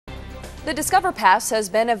The Discover Pass has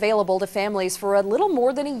been available to families for a little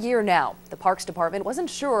more than a year now. The Parks Department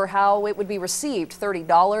wasn't sure how it would be received,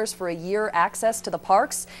 $30 for a year access to the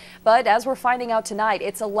parks. But as we're finding out tonight,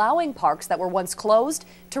 it's allowing parks that were once closed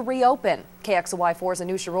to reopen. KXLY4's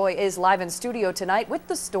Anusha is live in studio tonight with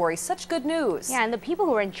the story. Such good news. Yeah, and the people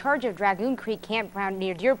who are in charge of Dragoon Creek Campground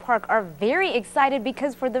near Deer Park are very excited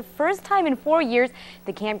because for the first time in 4 years,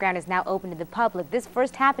 the campground is now open to the public. This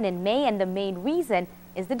first happened in May, and the main reason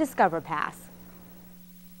is the Discover Pass.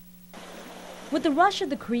 With the rush of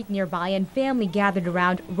the creek nearby and family gathered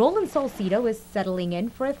around, Roland Solcito is settling in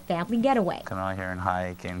for a family getaway. Come out here and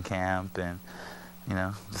hike and camp and,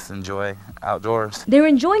 just enjoy outdoors. They're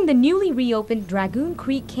enjoying the newly reopened Dragoon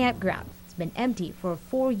Creek Campground. It's been empty for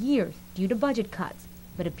 4 years due to budget cuts,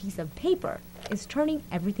 but a piece of paper is turning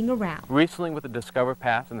everything around. Recently, with the Discover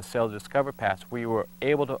Pass and the sale of the Discover Pass, we were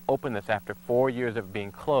able to open this after 4 years of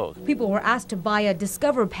being closed. People were asked to buy a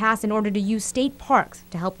Discover Pass in order to use state parks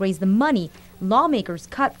to help raise the money lawmakers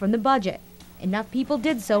cut from the budget. Enough people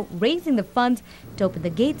did so, raising the funds to open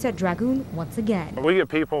the gates at Dragoon once again. We get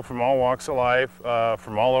people from all walks of life,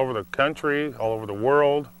 from all over the country, all over the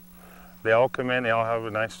world. They all come in, they all have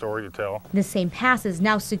a nice story to tell. The same pass is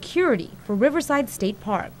now security for Riverside State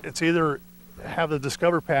Park. It's either have the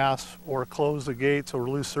Discover Pass or close the gates or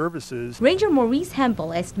lose services. Ranger Maurice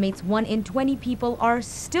Hempel estimates 1 in 20 people are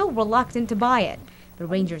still reluctant to buy it. The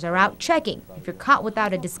rangers are out checking. If you're caught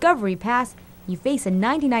without a Discovery Pass, you face a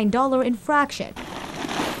 $99 infraction.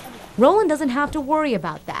 Roland doesn't have to worry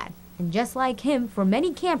about that. And just like him, for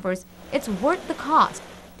many campers, it's worth the cost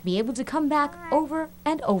to be able to come back over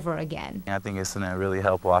and over again. I think it's going to really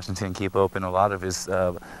help Washington keep open a lot of its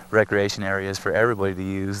recreation areas for everybody to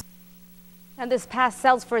use. And this pass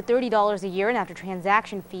sells for $30 a year, and after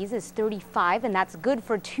transaction fees is $35, and that's good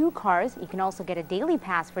for 2 cars. You can also get a daily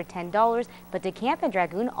pass for $10, but to camp at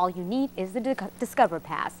Dragoon, all you need is the Discover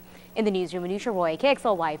Pass. In the newsroom, Anusha Roy,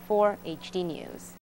 KXLY4 HD News.